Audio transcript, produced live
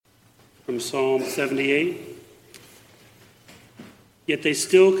from Psalm 78. Yet they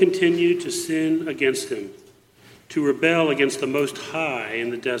still continue to sin against him, to rebel against the Most High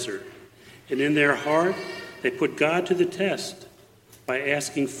in the desert. And in their heart, they put God to the test by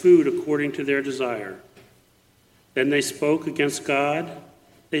asking food according to their desire. Then they spoke against God.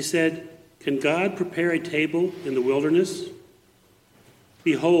 They said, "Can God prepare a table in the wilderness?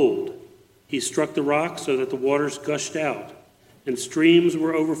 Behold, he struck the rock so that the waters gushed out, and streams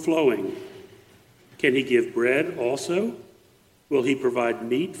were overflowing. Can he give bread also? Will he provide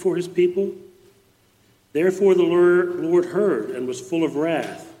meat for his people?" Therefore the Lord heard and was full of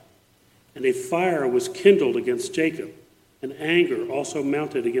wrath, and a fire was kindled against Jacob, and anger also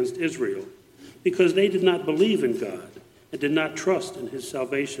mounted against Israel, because they did not believe in God and did not trust in his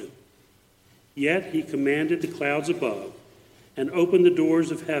salvation. Yet he commanded the clouds above and opened the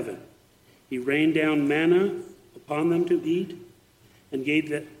doors of heaven. He rained down manna upon them to eat and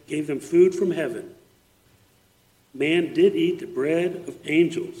gave them food from heaven. Man did eat the bread of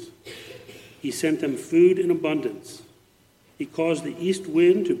angels. He sent them food in abundance. He caused the east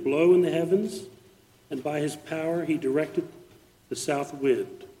wind to blow in the heavens, and by his power he directed the south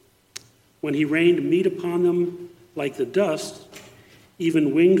wind. When he rained meat upon them like the dust,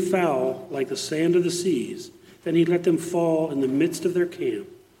 even winged fowl like the sand of the seas, then he let them fall in the midst of their camp,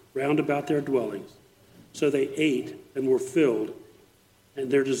 round about their dwellings. So they ate and were filled,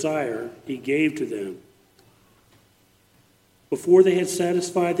 and their desire he gave to them. Before they had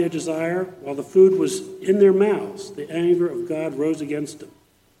satisfied their desire, while the food was in their mouths, the anger of God rose against them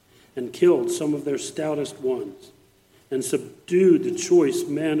and killed some of their stoutest ones and subdued the choice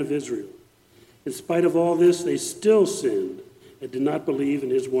men of Israel. In spite of all this, they still sinned and did not believe in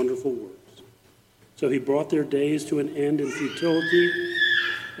his wonderful works. So he brought their days to an end in futility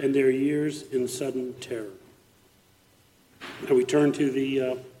and their years in sudden terror. Now we turn to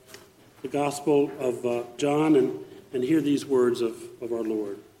the Gospel of John and hear these words of our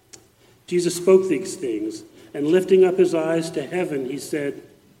Lord. Jesus spoke these things, and lifting up his eyes to heaven, he said,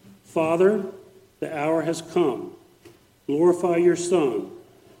 "Father, the hour has come. Glorify your Son,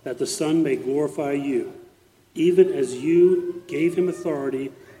 that the Son may glorify you, even as you gave him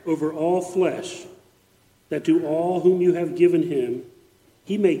authority over all flesh, that to all whom you have given him,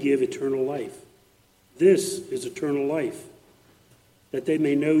 he may give eternal life. This is eternal life, that they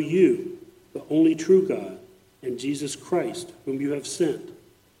may know you, the only true God, and Jesus Christ, whom you have sent.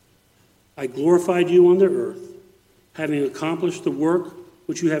 I glorified you on the earth, having accomplished the work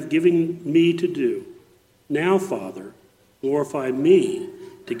which you have given me to do. Now, Father, glorify me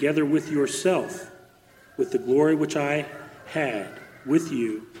together with yourself, with the glory which I had with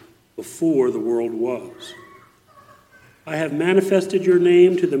you before the world was. I have manifested your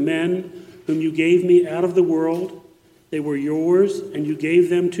name to the men whom you gave me out of the world. They were yours, and you gave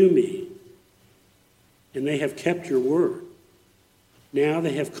them to me, and they have kept your word. Now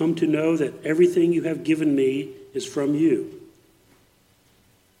they have come to know that everything you have given me is from you.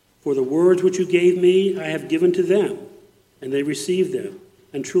 For the words which you gave me I have given to them, and they received them,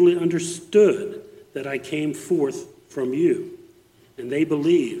 and truly understood that I came forth from you, and they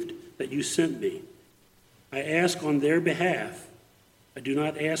believed that you sent me. I ask on their behalf. I do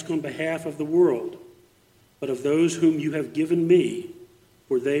not ask on behalf of the world, but of those whom you have given me,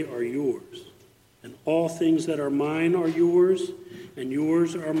 for they are yours. And all things that are mine are yours, and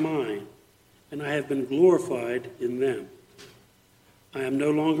yours are mine, and I have been glorified in them. I am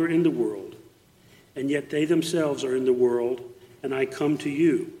no longer in the world, and yet they themselves are in the world, and I come to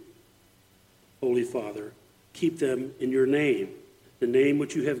you. Holy Father, keep them in your name, the name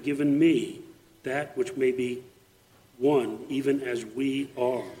which you have given me, that which may be one, even as we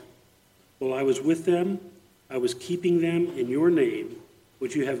are. While I was with them, I was keeping them in your name,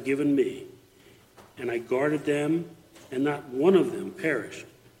 which you have given me. And I guarded them, and not one of them perished,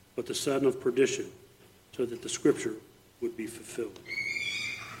 but the son of perdition, so that the scripture would be fulfilled.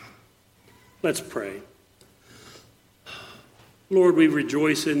 Let's pray. Lord, we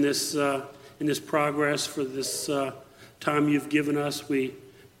rejoice in this progress for this time you've given us. We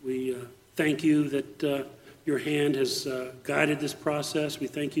thank you that your hand has guided this process. We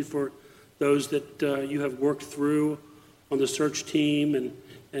thank you for those that you have worked through on the search team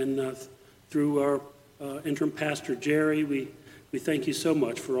and through our interim pastor, Jerry. We thank you so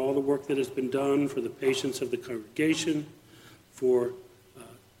much for all the work that has been done, for the patience of the congregation, for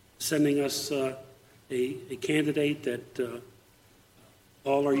sending us a candidate that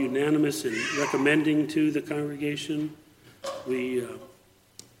all are unanimous in recommending to the congregation. We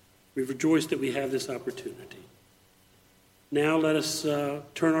rejoice that we have this opportunity. Now let us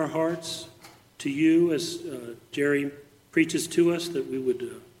turn our hearts to you as Jerry preaches to us, that we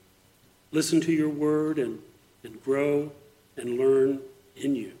would listen to your word and grow and learn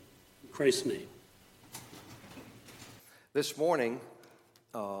in you. In Christ's name. This morning,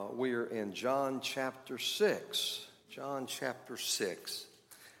 we're in John chapter 6. John chapter 6.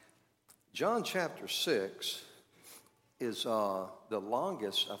 John chapter 6 is the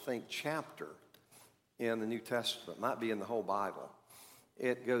longest, I think, chapter in the New Testament. Might be in the whole Bible.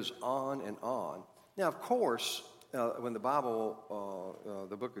 It goes on and on. Now, of course, when the Bible,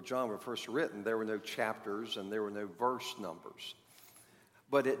 the book of John was first written, there were no chapters and there were no verse numbers.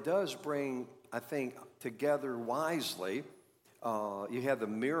 But it does bring, I think, together wisely. You have the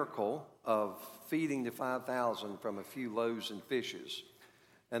miracle of feeding the 5,000 from a few loaves and fishes.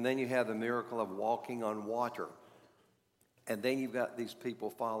 And then you have the miracle of walking on water. And then you've got these people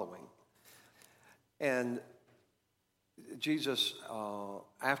following. And Jesus,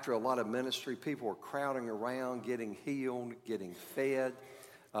 after a lot of ministry, people were crowding around, getting healed, getting fed,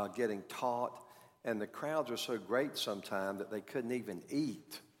 getting taught. And the crowds were so great sometimes that they couldn't even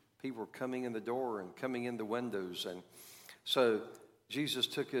eat. People were coming in the door and coming in the windows. And so Jesus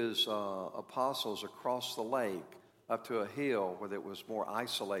took his apostles across the lake up to a hill where it was more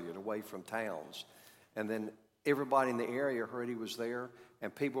isolated, away from towns. And then everybody in the area heard he was there,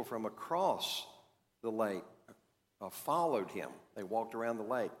 and people from across the lake followed him. They walked around the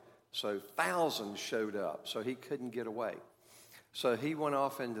lake. So thousands showed up, so he couldn't get away. So he went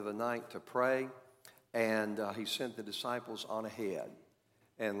off into the night to pray, and he sent the disciples on ahead.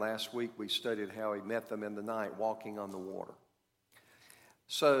 And last week we studied how he met them in the night walking on the water.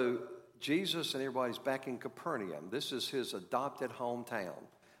 So Jesus and everybody's back in Capernaum. This is his adopted hometown.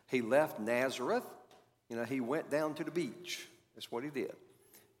 He left Nazareth. He went down to the beach. That's what he did.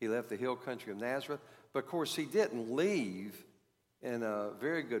 He left the hill country of Nazareth. But, of course, he didn't leave in a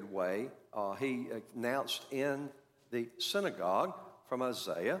very good way. He announced in the synagogue from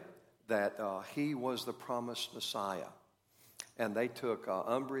Isaiah that he was the promised Messiah. And they took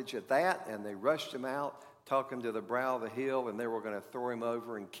umbrage at that, and they rushed him out, took him to the brow of the hill, and they were going to throw him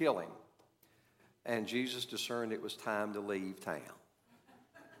over and kill him. And Jesus discerned it was time to leave town.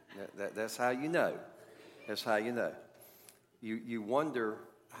 That's how you know. That's how you know. You wonder,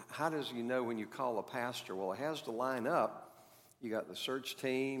 how does you know when you call a pastor? Well, it has to line up. You got the search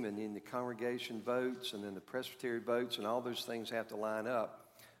team, and then the congregation votes, and then the presbytery votes, and all those things have to line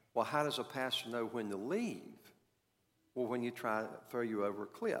up. Well, how does a pastor know when to leave? Well, when you try to throw you over a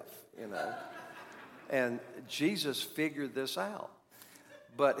cliff, And Jesus figured this out.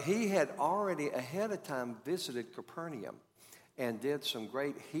 But he had already ahead of time visited Capernaum and did some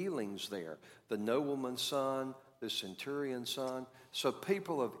great healings there. The nobleman's son, the centurion's son. So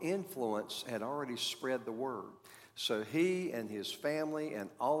people of influence had already spread the word. So he and his family and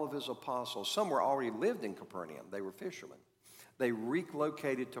all of his apostles, some were already lived in Capernaum. They were fishermen. They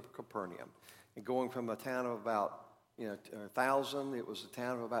relocated to Capernaum. And going from a town of about 1,000, it was a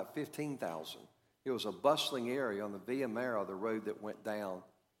town of about 15,000. It was a bustling area on the Via Mara, the road that went down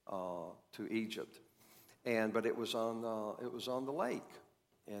to Egypt, but it was on the lake,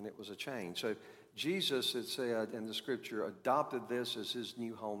 and it was a change. So Jesus, it said in the scripture, adopted this as his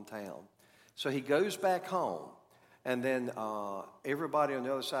new hometown. So he goes back home, and then everybody on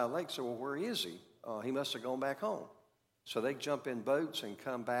the other side of the lake said, "Well, where is he? He must have gone back home." So they jump in boats and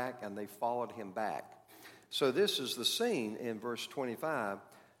come back, and they followed him back. So this is the scene in verse 25.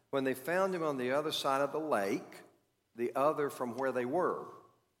 When they found him on the other side of the lake, the other from where they were,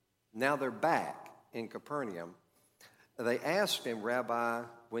 now they're back in Capernaum, they asked him, "Rabbi,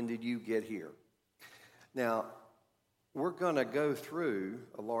 when did you get here?" Now, we're going to go through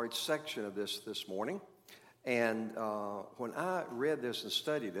a large section of this morning. And when I read this and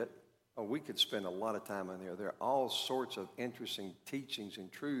studied it, we could spend a lot of time on there. There are all sorts of interesting teachings and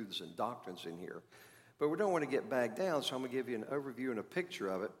truths and doctrines in here. But we don't want to get back down, so I'm going to give you an overview and a picture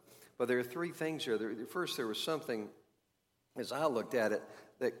of it. But there are three things here. First, there was something, as I looked at it,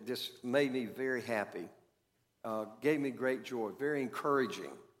 that just made me very happy, gave me great joy, very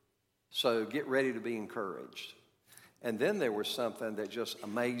encouraging. So get ready to be encouraged. And then there was something that just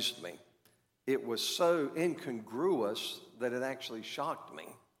amazed me. It was so incongruous that it actually shocked me.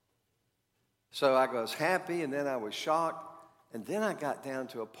 So I was happy, and then I was shocked, and then I got down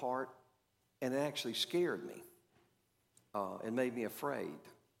to a part, and it actually scared me. It made me afraid.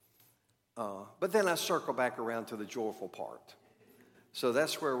 But then I circle back around to the joyful part. So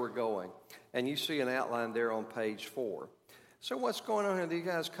that's where we're going. And you see an outline there on page 4. So what's going on here? These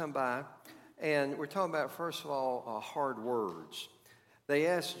guys come by, and we're talking about, first of all, hard words. They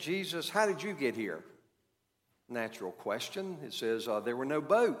asked Jesus, "How did you get here?" Natural question. It says there were no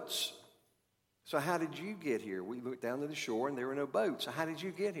boats. So how did you get here? We looked down to the shore, and there were no boats. So how did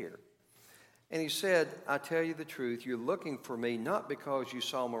you get here? And he said, I tell you the truth, you're looking for me not because you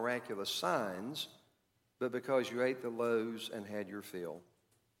saw miraculous signs, but because you ate the loaves and had your fill.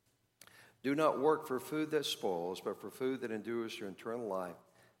 Do not work for food that spoils, but for food that endures to eternal life,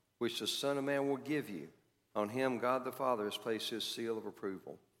 which the Son of Man will give you. On him God the Father has placed his seal of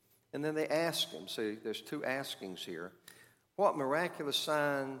approval. And then they asked him, see, there's two askings here. What miraculous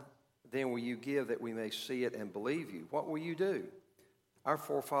sign then will you give that we may see it and believe you? What will you do? Our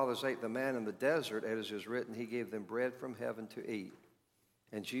forefathers ate the manna in the desert, as is written, he gave them bread from heaven to eat.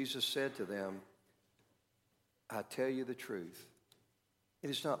 And Jesus said to them, I tell you the truth. It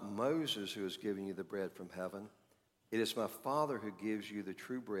is not Moses who has given you the bread from heaven. It is my Father who gives you the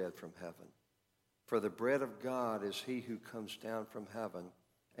true bread from heaven. For the bread of God is he who comes down from heaven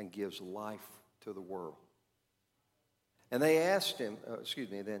and gives life to the world. And they asked him,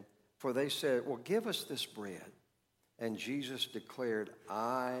 for they said, well, give us this bread. And Jesus declared,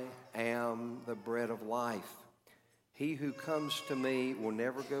 I am the bread of life. He who comes to me will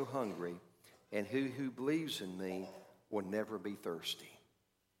never go hungry, and he who believes in me will never be thirsty.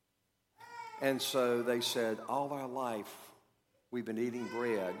 And so they said, all our life we've been eating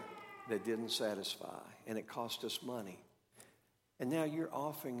bread that didn't satisfy, and it cost us money. And now you're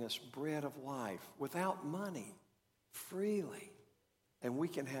offering us bread of life without money, freely, and we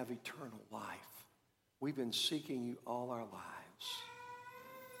can have eternal life. We've been seeking you all our lives.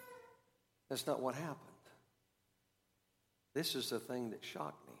 That's not what happened. This is the thing that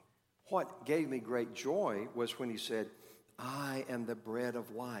shocked me. What gave me great joy was when he said, I am the bread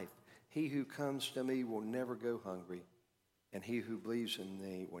of life. He who comes to me will never go hungry, and he who believes in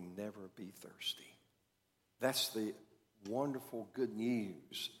me will never be thirsty. That's the wonderful good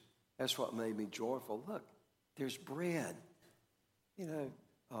news. That's what made me joyful. Look, there's bread.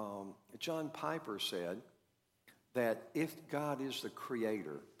 John Piper said that if God is the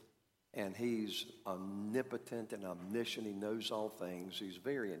creator and he's omnipotent and omniscient, he knows all things, he's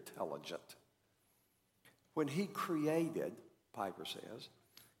very intelligent. When he created, Piper says,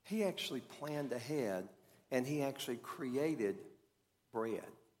 he actually planned ahead and he actually created bread.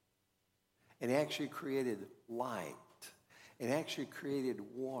 And he actually created light. And actually created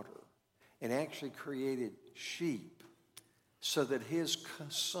water. And actually created sheep. So that his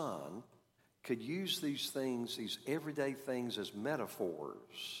son could use these things, these everyday things, as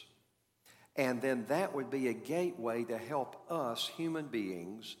metaphors. And then that would be a gateway to help us, human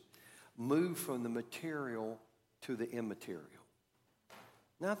beings, move from the material to the immaterial.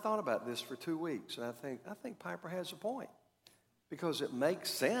 Now, I thought about this for 2 weeks, and I think Piper has a point. Because it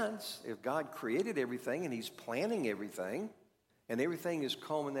makes sense if God created everything and he's planning everything, and everything is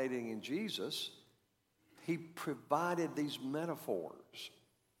culminating in Jesus. He provided these metaphors.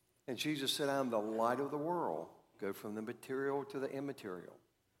 And Jesus said, I am the light of the world. Go from the material to the immaterial.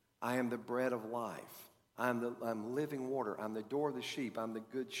 I am the bread of life. I'm living water. I'm the door of the sheep. I'm the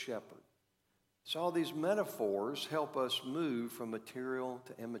good shepherd. So all these metaphors help us move from material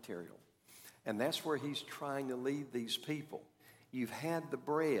to immaterial. And that's where he's trying to lead these people. You've had the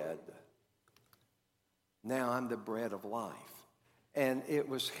bread. Now I'm the bread of life. And it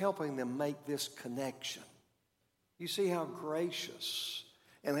was helping them make this connection. You see how gracious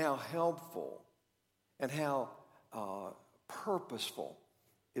and how helpful and how purposeful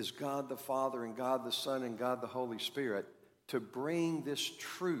is God the Father and God the Son and God the Holy Spirit to bring this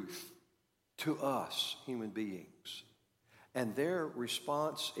truth to us, human beings. And their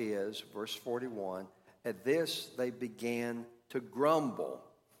response is, verse 41, at this they began to grumble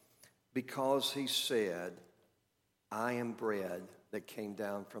because he said, I am bread that came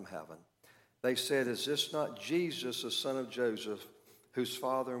down from heaven. They said, is this not Jesus, the son of Joseph, whose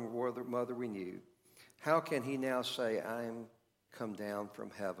father and mother we knew? How can he now say, I am come down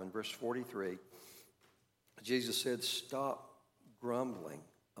from heaven? Verse 43, Jesus said, stop grumbling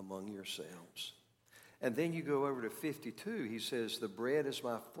among yourselves. And then you go over to 52, he says, the bread is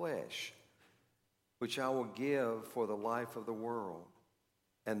my flesh, which I will give for the life of the world.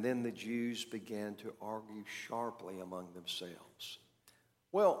 And then the Jews began to argue sharply among themselves.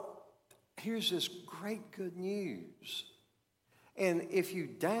 Well, here's this great good news. And if you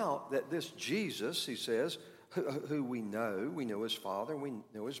doubt that this Jesus, he says, who we know his father, we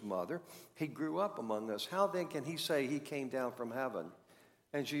know his mother, he grew up among us. How then can he say he came down from heaven?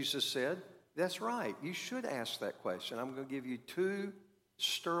 And Jesus said, that's right. You should ask that question. I'm going to give you 2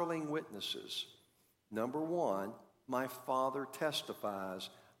 sterling witnesses. Number 1, my Father testifies,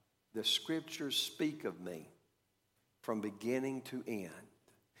 the scriptures speak of me from beginning to end.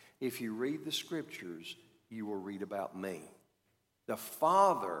 If you read the scriptures, you will read about me. The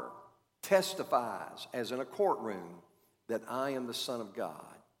Father testifies, as in a courtroom, that I am the Son of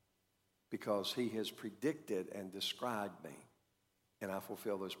God. because he has predicted and described me, and I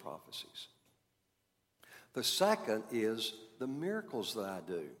fulfill those prophecies. The second is the miracles that I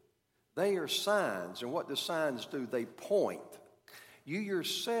do. They are signs, and what do signs do? They point. You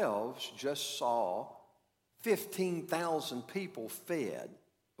yourselves just saw 15,000 people fed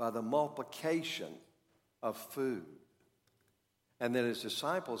by the multiplication of food. And then his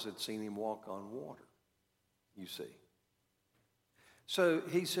disciples had seen him walk on water, you see. So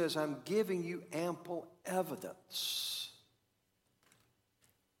he says, I'm giving you ample evidence.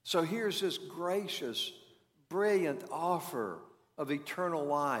 So here's this gracious, brilliant offer of eternal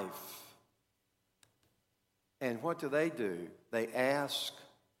life. And what do? They ask,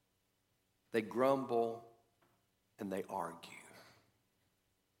 they grumble, and they argue.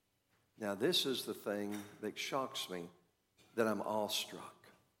 Now, this is the thing that shocks me, that I'm awestruck.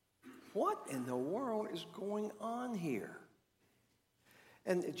 What in the world is going on here?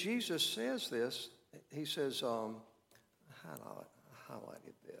 And Jesus says this. He says, I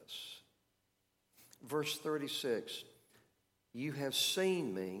highlighted this. Verse 36, you have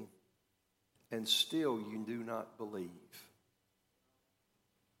seen me, and still you do not believe.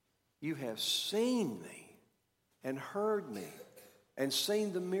 You have seen me and heard me and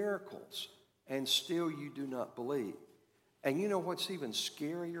seen the miracles, and still you do not believe. And you know what's even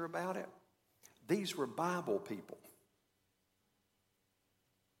scarier about it? These were Bible people.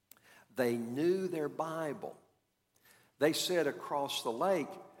 They knew their Bible. They said across the lake,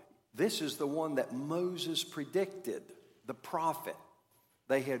 this is the one that Moses predicted, the prophet.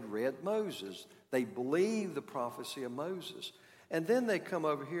 They had read Moses. They believed the prophecy of Moses. And then they come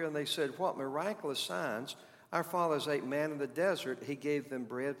over here and they said, what miraculous signs. Our fathers ate manna in the desert. He gave them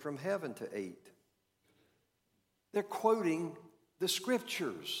bread from heaven to eat. They're quoting the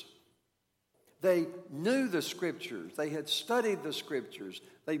scriptures. They knew the scriptures. They had studied the scriptures.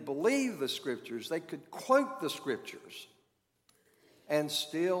 They believed the scriptures. They could quote the scriptures. And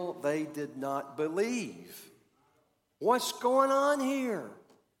still they did not believe. What's going on here?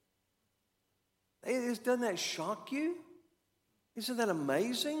 Doesn't that shock you? Isn't that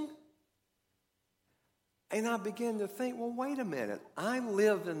amazing? And I began to think, well, wait a minute. I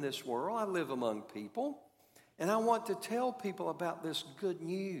live in this world. I live among people. And I want to tell people about this good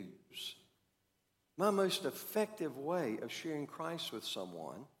news. My most effective way of sharing Christ with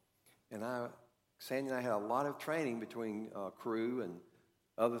someone, and Sandy and I had a lot of training between crew and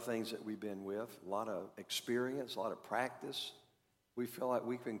other things that we've been with, a lot of experience, a lot of practice. We feel like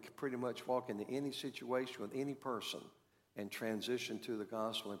we can pretty much walk into any situation with any person and transition to the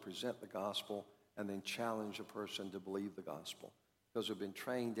gospel and present the gospel and then challenge a person to believe the gospel because we've been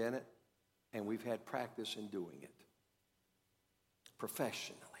trained in it and we've had practice in doing it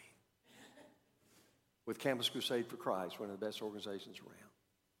professionally. With Campus Crusade for Christ, one of the best organizations around.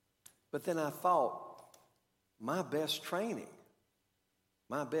 But then I thought, my best training,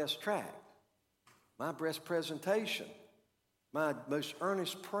 my best track, my best presentation, my most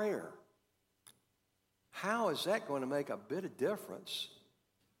earnest prayer, how is that going to make a bit of difference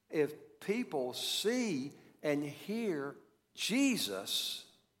if people see and hear Jesus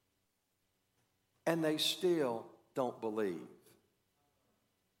and they still don't believe?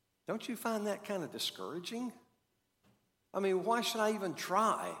 Don't you find that kind of discouraging? I mean, why should I even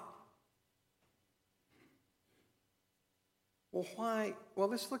try? Well, why? Well,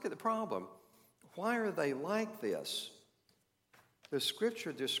 let's look at the problem. Why are they like this? The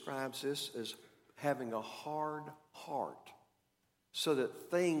scripture describes this as having a hard heart, so that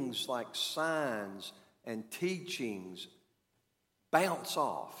things like signs and teachings bounce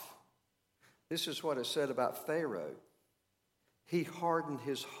off. This is what it said about Pharaoh. He hardened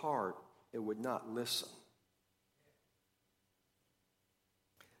his heart and would not listen.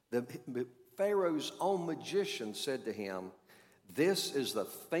 Pharaoh's own magician said to him, this is the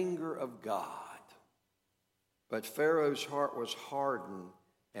finger of God. But Pharaoh's heart was hardened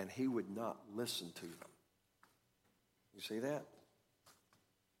and he would not listen to them. You see that?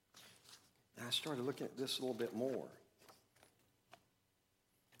 And I started looking at this a little bit more.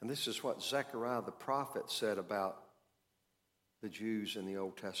 And this is what Zechariah the prophet said about the Jews in the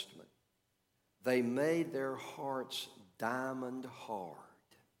Old Testament. They made their hearts diamond hard,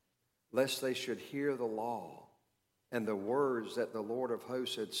 lest they should hear the law and the words that the Lord of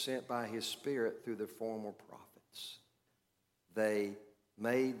hosts had sent by his Spirit through the former prophets. They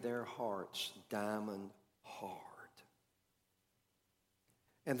made their hearts diamond hard.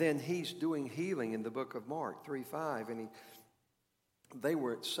 And then he's doing healing in the book of Mark 3:5, and they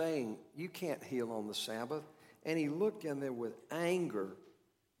were saying, you can't heal on the Sabbath. And he looked in there with anger,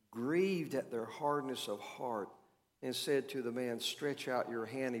 grieved at their hardness of heart, and said to the man, stretch out your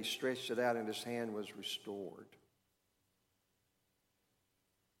hand. He stretched it out, and his hand was restored.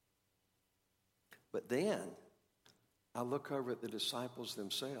 But then I look over at the disciples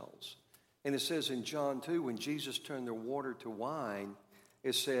themselves. And it says in John 2, when Jesus turned the water to wine,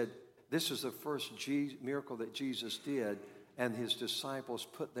 it said, this is the first miracle that Jesus did, and his disciples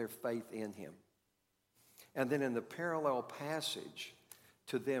put their faith in him. And then in the parallel passage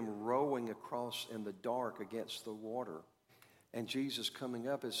to them rowing across in the dark against the water, and Jesus coming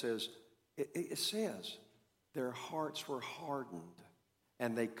up, it says their hearts were hardened,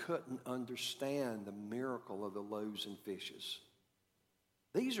 and they couldn't understand the miracle of the loaves and fishes.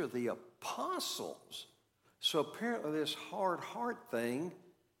 These are the apostles. So apparently this hard heart thing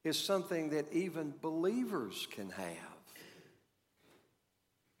is something that even believers can have.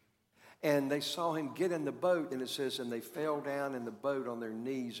 And they saw him get in the boat, and it says, and they fell down in the boat on their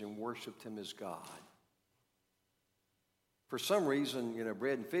knees and worshiped him as God. For some reason,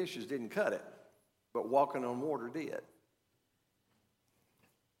 bread and fishes didn't cut it, but walking on water did.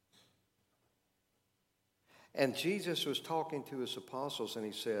 And Jesus was talking to his apostles, and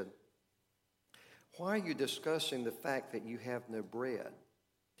he said, why are you discussing the fact that you have no bread?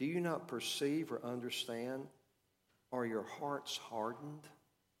 Do you not perceive or understand? Are your hearts hardened?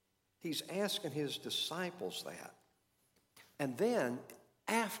 He's asking his disciples that. And then,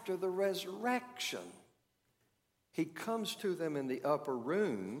 after the resurrection, he comes to them in the upper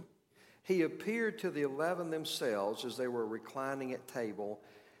room. He appeared to the 11 themselves as they were reclining at table,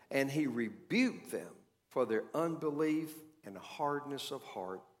 and he rebuked them for their unbelief and hardness of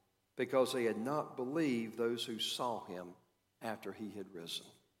heart, because they had not believed those who saw him after he had risen.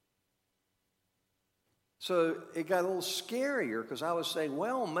 So it got a little scarier, because I was saying,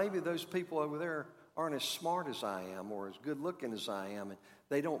 well, maybe those people over there aren't as smart as I am or as good looking as I am, and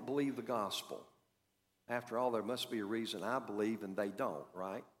they don't believe the gospel. After all, there must be a reason I believe and they don't,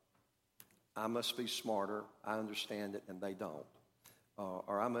 right? I must be smarter, I understand it, and they don't.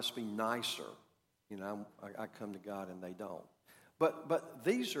 Or I must be nicer. I come to God and they don't. But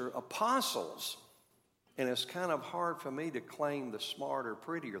these are apostles, and it's kind of hard for me to claim the smarter,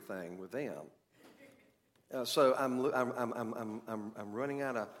 prettier thing with them. So I'm running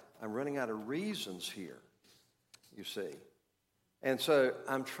out of reasons here, you see, and so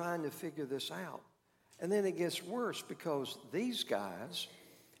I'm trying to figure this out, and then it gets worse, because these guys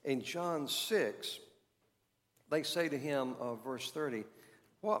in John 6, they say to him, verse 30,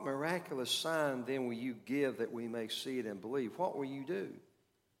 what miraculous sign then will you give that we may see it and believe? What will you do?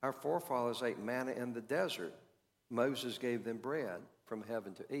 Our forefathers ate manna in the desert. Moses gave them bread from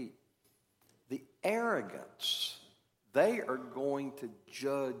heaven to eat. The arrogance, they are going to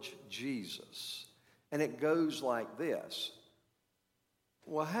judge Jesus. And it goes like this.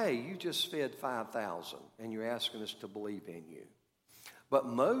 Well, hey, you just fed 5,000 and you're asking us to believe in you. But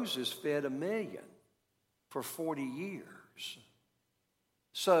Moses fed 1 million for 40 years.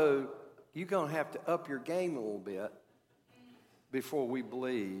 So you're going to have to up your game a little bit before we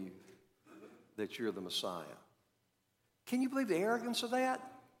believe that you're the Messiah. Can you believe the arrogance of that?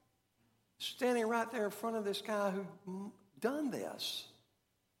 Standing right there in front of this guy who done this.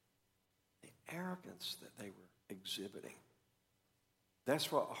 The arrogance that they were exhibiting.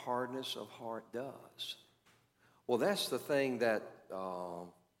 That's what hardness of heart does. Well, that's the thing that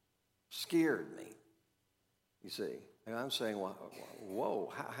scared me, you see. And I'm saying, well,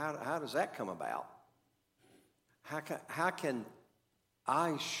 whoa, how does that come about? How can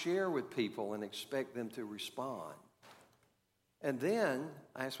I share with people and expect them to respond? And then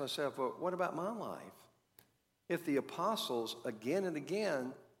I ask myself, well, what about my life? If the apostles again and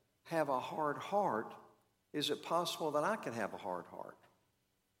again have a hard heart, is it possible that I can have a hard heart?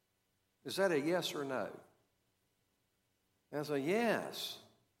 Is that a yes or no? And I say, yes.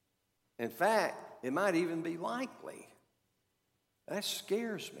 In fact, it might even be likely. That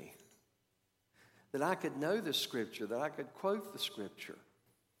scares me. That I could know the Scripture, that I could quote the Scripture,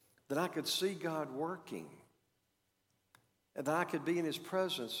 that I could see God working, and that I could be in His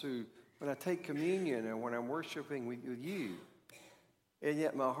presence when I take communion and when I'm worshiping with you. And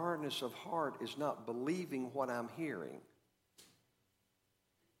yet my hardness of heart is not believing what I'm hearing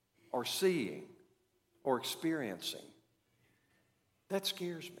or seeing or experiencing. That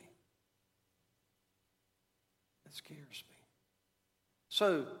scares me. That scares me.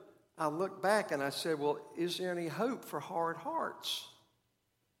 So I look back and I said, well, is there any hope for hard hearts?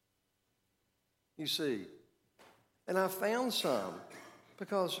 You see, and I found some,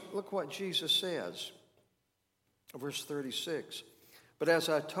 because look what Jesus says, verse 36. But as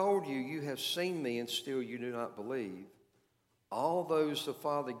I told you, you have seen me, and still you do not believe. All those the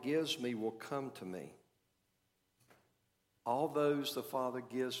Father gives me will come to me, all those the Father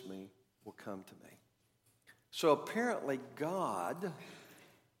gives me will come to me. So apparently God,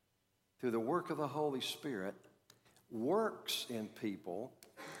 through the work of the Holy Spirit, works in people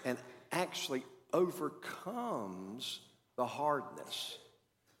and actually overcomes the hardness.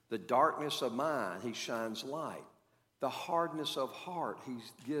 The darkness of mind, he shines light. The hardness of heart, he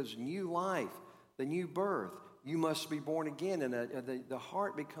gives new life, the new birth. You must be born again, and the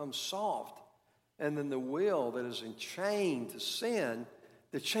heart becomes soft. And then the will that is enchained to sin,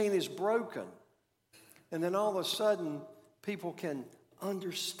 the chain is broken. And then all of a sudden, people can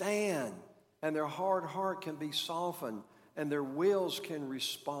understand, and their hard heart can be softened, and their wills can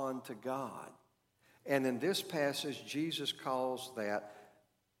respond to God. And in this passage, Jesus calls that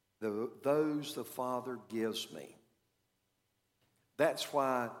those the Father gives me. That's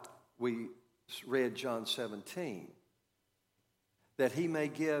why we read John 17, that he may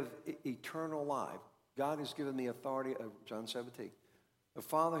give eternal life. God has given me authority over, John 17. The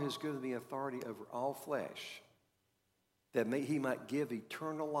Father has given me authority over all flesh, that he might give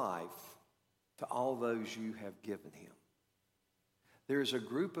eternal life to all those you have given him. There is a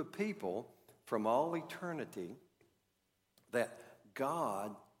group of people from all eternity that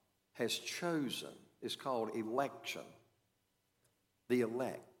God has chosen. It's called election. The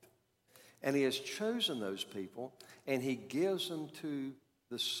elect. And he has chosen those people, and he gives them to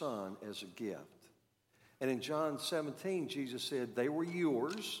the Son as a gift. And in John 17, Jesus said, they were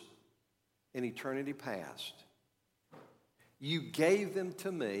yours in eternity past. You gave them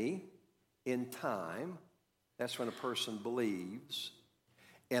to me in time. That's when a person believes.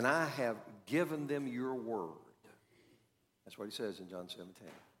 And I have given them your word. That's what he says in John 17.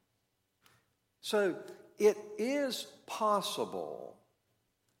 So it is possible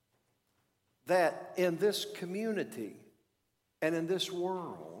that in this community and in this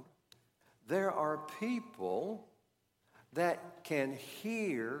world, there are people that can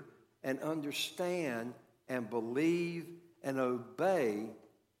hear and understand and believe and obey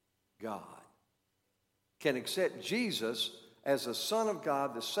God, can accept Jesus as the Son of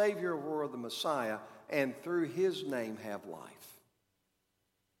God, the Savior of the world, the Messiah, and through his name have life.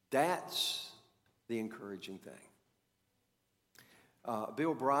 That's the encouraging thing.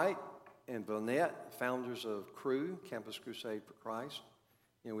 Bill Bright and Vonette, founders of Cru, Campus Crusade for Christ.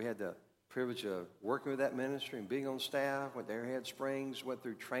 We had the privilege of working with that ministry and being on staff, went to Airhead Springs, went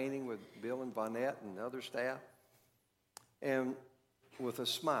through training with Bill and Vonette and other staff. And with a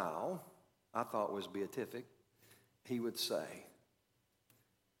smile, I thought was beatific, he would say,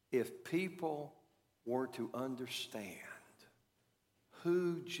 if people were to understand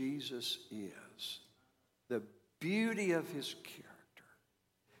who Jesus is, the beauty of his character,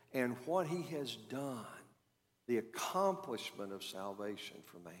 and what he has done, the accomplishment of salvation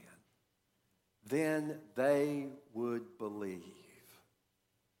for man, then they would believe.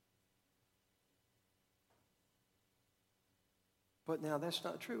 But now that's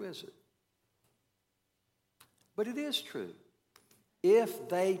not true, is it? But it is true. If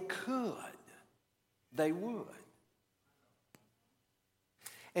they could, they would.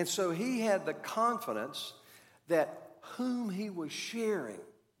 And so he had the confidence that whom he was sharing,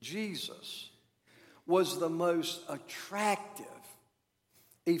 Jesus, was the most attractive,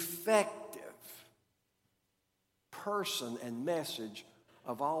 effective person and message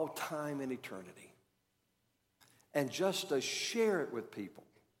of all time and eternity. And just to share it with people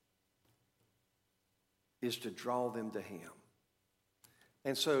is to draw them to him.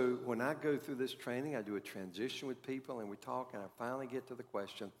 And so when I go through this training, I do a transition with people and we talk, and I finally get to the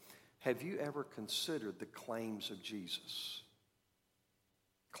question, have you ever considered the claims of Jesus?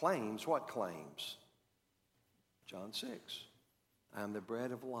 Claims? What claims? John 6. I am the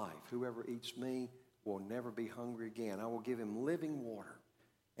bread of life. Whoever eats me will never be hungry again. I will give him living water,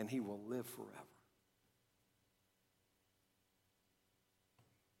 and he will live forever.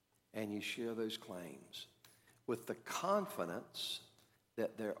 And you share those claims with the confidence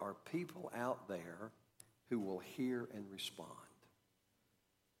that there are people out there who will hear and respond.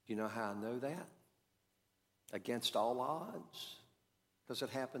 You know how I know that? Against all odds? Because it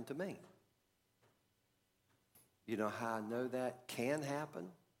happened to me. You know how I know that can happen?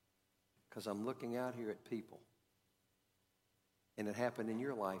 Because I'm looking out here at people. And it happened in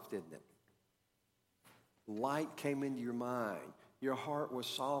your life, didn't it? Light came into your mind. Your heart was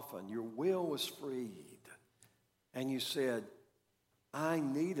softened. Your will was freed. And you said, I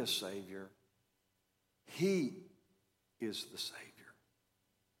need a Savior. He is the Savior.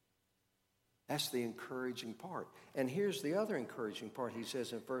 That's the encouraging part. And here's the other encouraging part. He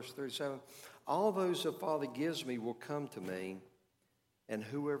says in verse 37, all those the Father gives me will come to me, and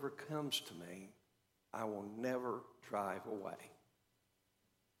whoever comes to me, I will never drive away.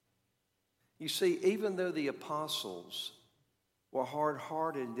 You see, even though the apostles were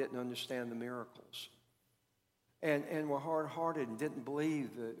hard-hearted and didn't understand the miracles, and were hard-hearted and didn't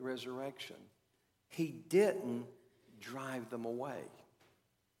believe the resurrection, he didn't drive them away.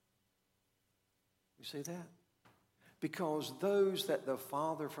 You see that? Because those that the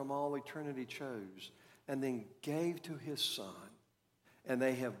Father from all eternity chose and then gave to his Son, and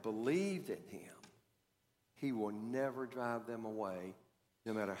they have believed in him, he will never drive them away,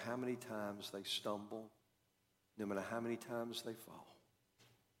 no matter how many times they stumble, no matter how many times they fall.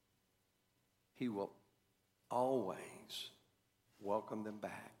 He will always welcome them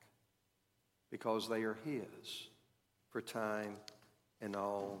back because they are his for time and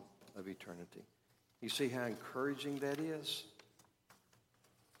all of eternity. You see how encouraging that is?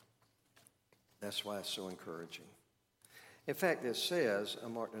 That's why it's so encouraging. In fact, it says, I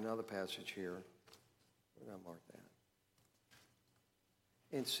marked another passage here. Where did I mark that?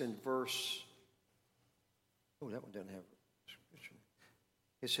 It's in verse, that one doesn't have scripture.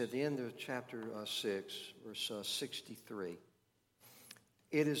 It's at the end of chapter 6, verse 63.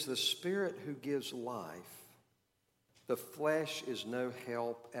 It is the Spirit who gives life. The flesh is no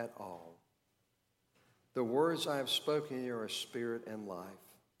help at all. The words I have spoken to you are spirit and life.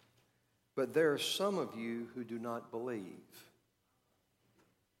 But there are some of you who do not believe.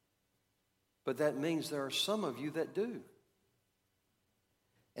 But that means there are some of you that do.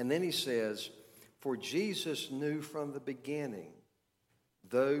 And then he says, for Jesus knew from the beginning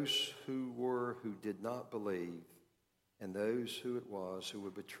those who did not believe, and those who it was who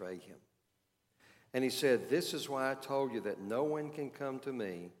would betray him. And he said, this is why I told you that no one can come to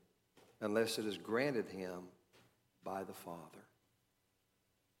me unless it is granted him by the Father.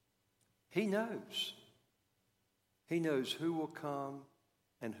 He knows. He knows who will come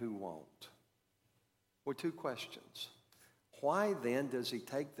and who won't. Well, two questions. Why then does he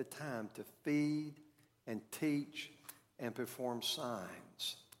take the time to feed and teach and perform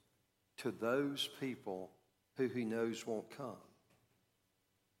signs to those people who he knows won't come?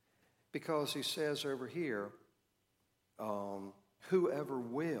 Because he says over here, whoever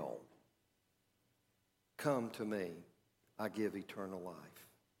will come to me, I give eternal life.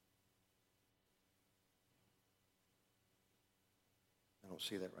 I don't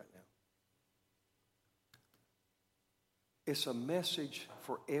see that right now. It's a message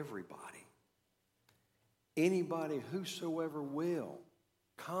for everybody. Anybody, whosoever will,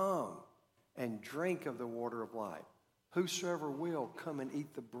 come and drink of the water of life. Whosoever will, come and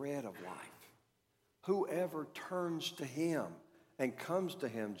eat the bread of life. Whoever turns to him and comes to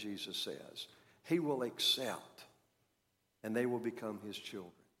him, Jesus says, he will accept, and they will become his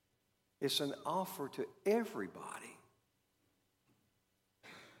children. It's an offer to everybody.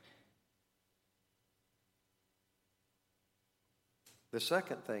 The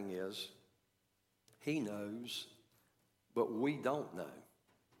second thing is, he knows, but we don't know.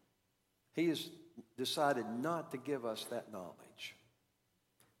 He has decided not to give us that knowledge.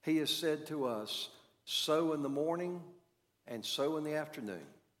 He has said to us, sow in the morning and sow in the afternoon,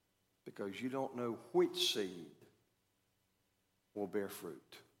 because you don't know which seed will bear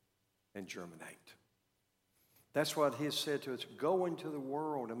fruit and germinate. That's what he has said to us. Go into the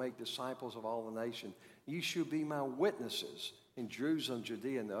world and make disciples of all the nations. You shall be my witnesses in Jerusalem,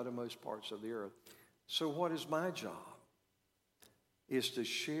 Judea, and the uttermost parts of the earth. So what is my job? Is to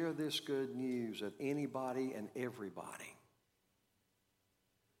share this good news with anybody and everybody.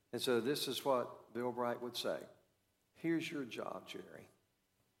 And so this is what Bill Bright would say. Here's your job, Jerry.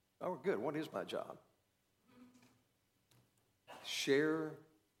 Oh, good. What is my job? Share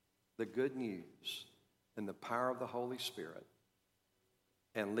the good news and the power of the Holy Spirit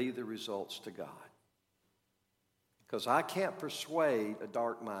and leave the results to God. Because I can't persuade a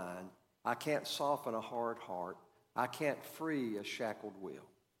dark mind. I can't soften a hard heart. I can't free a shackled will.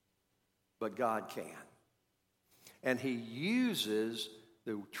 But God can. And he uses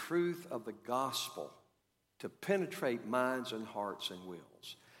the truth of the gospel to penetrate minds and hearts and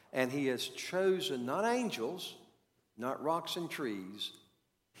wills. And he has chosen not angels, not rocks and trees,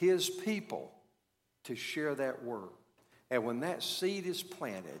 his people to share that word. And when that seed is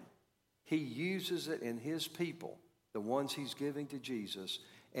planted, he uses it in his people, the ones he's giving to Jesus,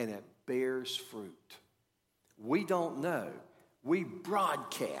 and it bears fruit. We don't know. We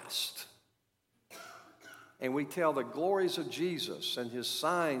broadcast. And we tell the glories of Jesus and his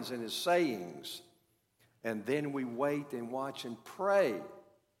signs and his sayings. And then we wait and watch and pray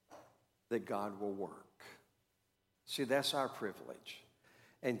that God will work. See, that's our privilege.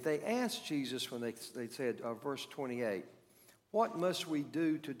 And they asked Jesus when they said, verse 28, What must we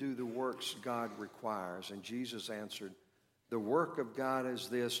do to do the works God requires? And Jesus answered, the work of God is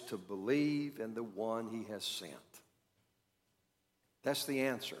this, to believe in the one he has sent. That's the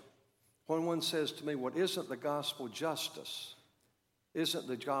answer. When one says to me, well, isn't the gospel justice? Isn't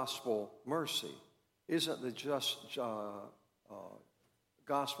the gospel mercy? Isn't the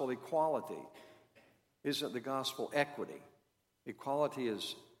gospel equality? Isn't the gospel equity? Equality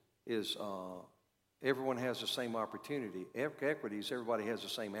is everyone has the same opportunity. Equity is everybody has the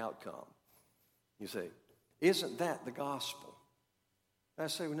same outcome. You say, isn't that the gospel? And I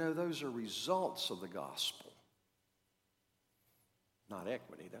say, well, no, those are results of the gospel. Not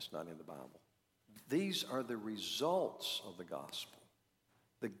equity, that's not in the Bible. These are the results of the gospel.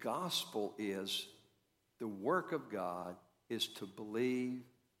 The gospel is the work of God is to believe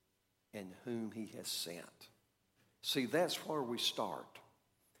in whom he has sent. See, that's where we start.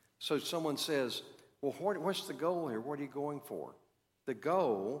 So someone says, well, what's the goal here? What are you going for? The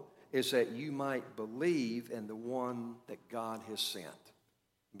goal is that you might believe in the one that God has sent.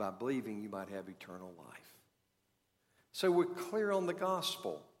 By believing, you might have eternal life. So we're clear on the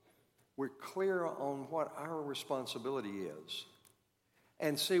gospel. We're clear on what our responsibility is.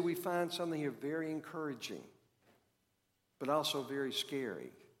 And see, we find something here very encouraging, but also very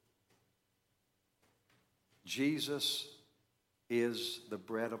scary. Jesus is the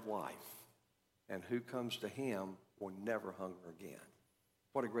bread of life, and who comes to him will never hunger again.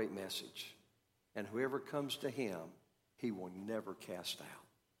 What a great message. And whoever comes to him, he will never cast out.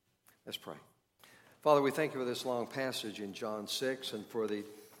 Let's pray. Father, we thank you for this long passage in John 6 and for the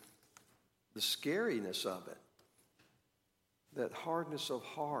scariness of it. That hardness of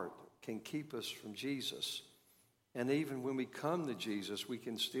heart can keep us from Jesus. And even when we come to Jesus, we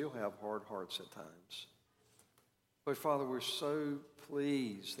can still have hard hearts at times. But Father, we're so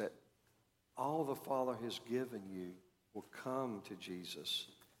pleased that all the Father has given you will come to Jesus,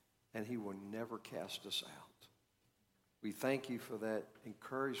 and he will never cast us out. We thank you for that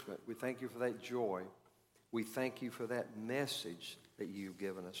encouragement. We thank you for that joy. We thank you for that message that you've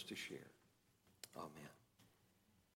given us to share. Amen.